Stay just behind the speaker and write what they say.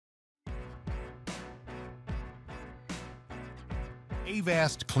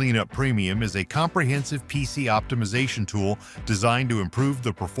Avast Cleanup Premium is a comprehensive PC optimization tool designed to improve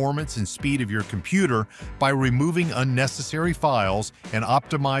the performance and speed of your computer by removing unnecessary files and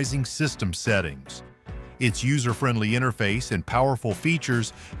optimizing system settings. Its user-friendly interface and powerful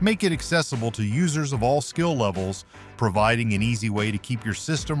features make it accessible to users of all skill levels, providing an easy way to keep your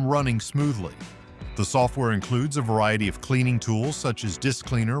system running smoothly. The software includes a variety of cleaning tools such as Disk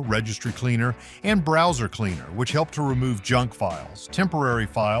Cleaner, Registry Cleaner, and Browser Cleaner, which help to remove junk files, temporary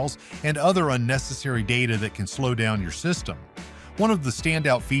files, and other unnecessary data that can slow down your system. One of the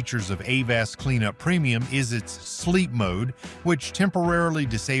standout features of Avast Cleanup Premium is its Sleep Mode, which temporarily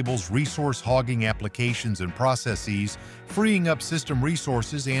disables resource-hogging applications and processes, freeing up system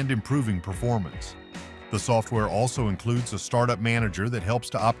resources and improving performance. The software also includes a startup manager that helps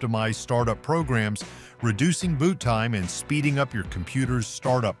to optimize startup programs, reducing boot time and speeding up your computer's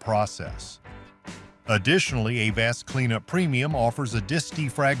startup process. Additionally, Avast Cleanup Premium offers a disk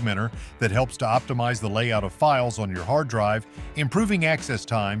defragmenter that helps to optimize the layout of files on your hard drive, improving access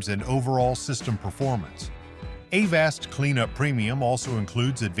times and overall system performance. Avast Cleanup Premium also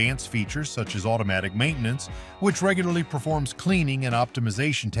includes advanced features such as automatic maintenance, which regularly performs cleaning and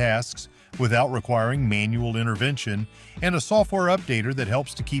optimization tasks without requiring manual intervention, and a software updater that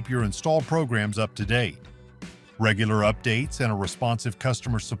helps to keep your installed programs up to date. Regular updates and a responsive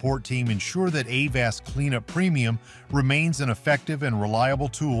customer support team ensure that Avast Cleanup Premium remains an effective and reliable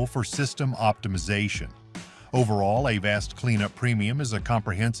tool for system optimization. Overall, Avast Cleanup Premium is a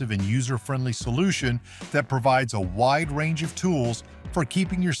comprehensive and user-friendly solution that provides a wide range of tools for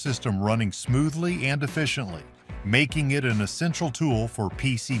keeping your system running smoothly and efficiently, making it an essential tool for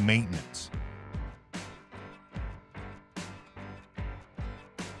PC maintenance.